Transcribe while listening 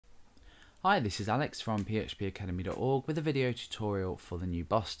Hi, this is Alex from phpacademy.org with a video tutorial for the new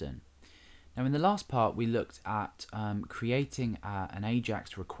Boston. Now in the last part we looked at creating an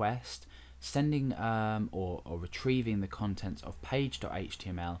AJAX request, sending or retrieving the contents of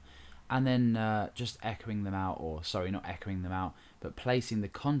page.html and then just echoing them out, or sorry, not echoing them out, but placing the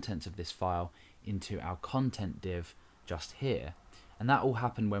contents of this file into our content div just here. And that all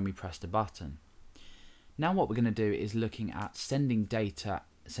happened when we pressed a button. Now what we're going to do is looking at sending data,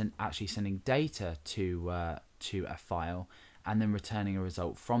 actually sending data to a file and then returning a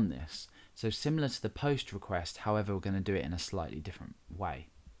result from this. So similar to the post request, however we're going to do it in a slightly different way.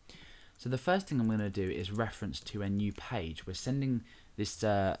 So the first thing I'm going to do is reference to a new page. We're sending this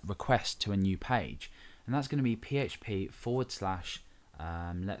request to a new page, and that's going to be php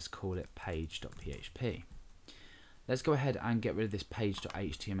 / let's call it page.php. Let's go ahead and get rid of this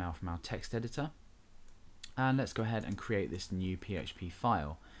page.html from our text editor. And let's go ahead and create this new PHP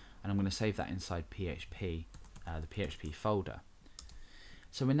file, and I'm going to save that inside PHP, the PHP folder.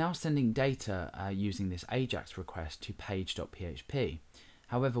 So we're now sending data using this AJAX request to page.php.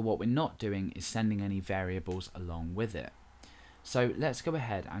 However, what we're not doing is sending any variables along with it. So let's go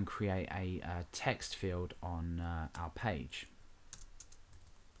ahead and create a text field on our page.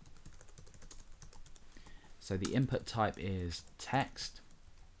 So the input type is text,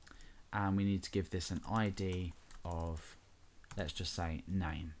 and we need to give this an ID of, let's just say,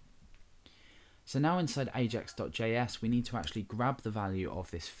 name. So now inside ajax.js we need to actually grab the value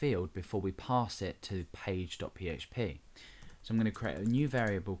of this field before we pass it to page.php. So I'm going to create a new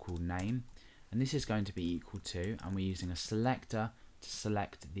variable called name, and this is going to be equal to, and we're using a selector to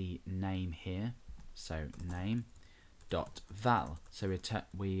select the name here, so name.val. So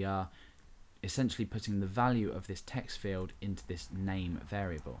we are essentially putting the value of this text field into this name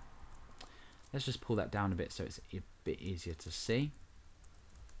variable. Let's just pull that down a bit so it's a bit easier to see.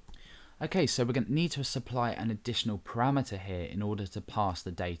 Okay, so we're going to need to supply an additional parameter here in order to pass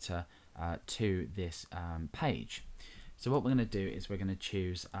the data to this page. So what we're going to do is we're going to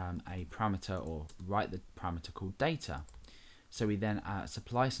choose a parameter, or write the parameter called data. So we then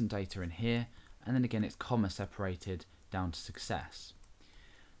supply some data in here, and then again it's comma separated down to success.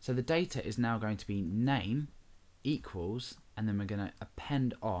 So the data is now going to be name equals, and then we're going to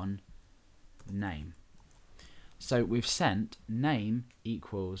append on name. So we've sent name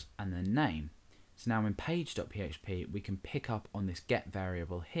equals and then name. So now in page.php we can pick up on this get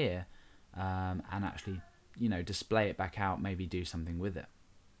variable here and actually, display it back out, maybe do something with it.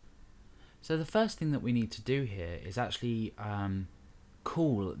 So the first thing that we need to do here is actually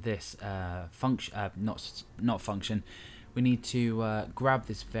call this function, not function. We need to grab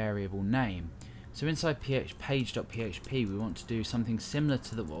this variable name. So inside page.php we want to do something similar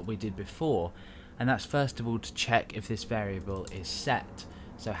to what we did before, and that's first of all to check if this variable is set.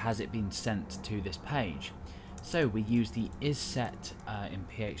 So has it been sent to this page? So we use the isSet in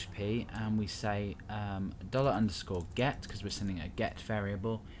PHP, and we say $_get, because we're sending a get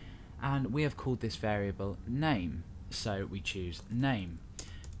variable, and we have called this variable name, so we choose name.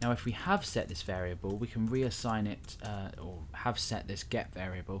 Now if we have set this variable, we can reassign it, or have set this get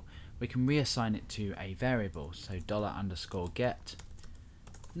variable, we can reassign it to a variable, so $_get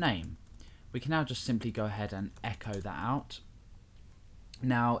name. We can now just simply go ahead and echo that out.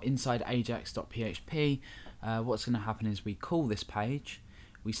 Now inside ajax.php, what's going to happen is we call this page,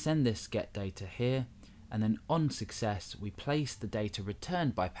 we send this get data here, and then on success we place the data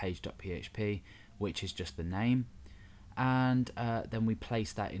returned by page.php, which is just the name, and then we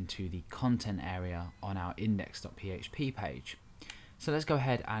place that into the content area on our index.php page. So let's go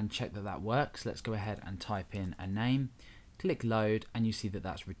ahead and check that that works. Let's go ahead and type in a name, click load, and you see that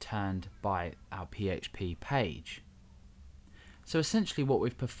that's returned by our PHP page. So essentially what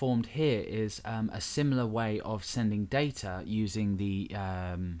we've performed here is a similar way of sending data using the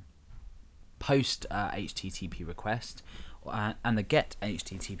post HTTP request and the get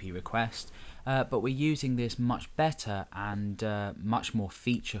HTTP request, but we're using this much better and much more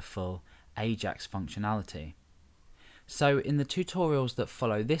featureful AJAX functionality. So in the tutorials that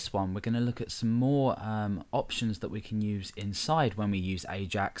follow this one, we're going to look at some more options that we can use inside when we use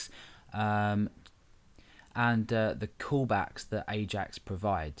AJAX, and the callbacks that AJAX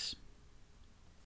provides.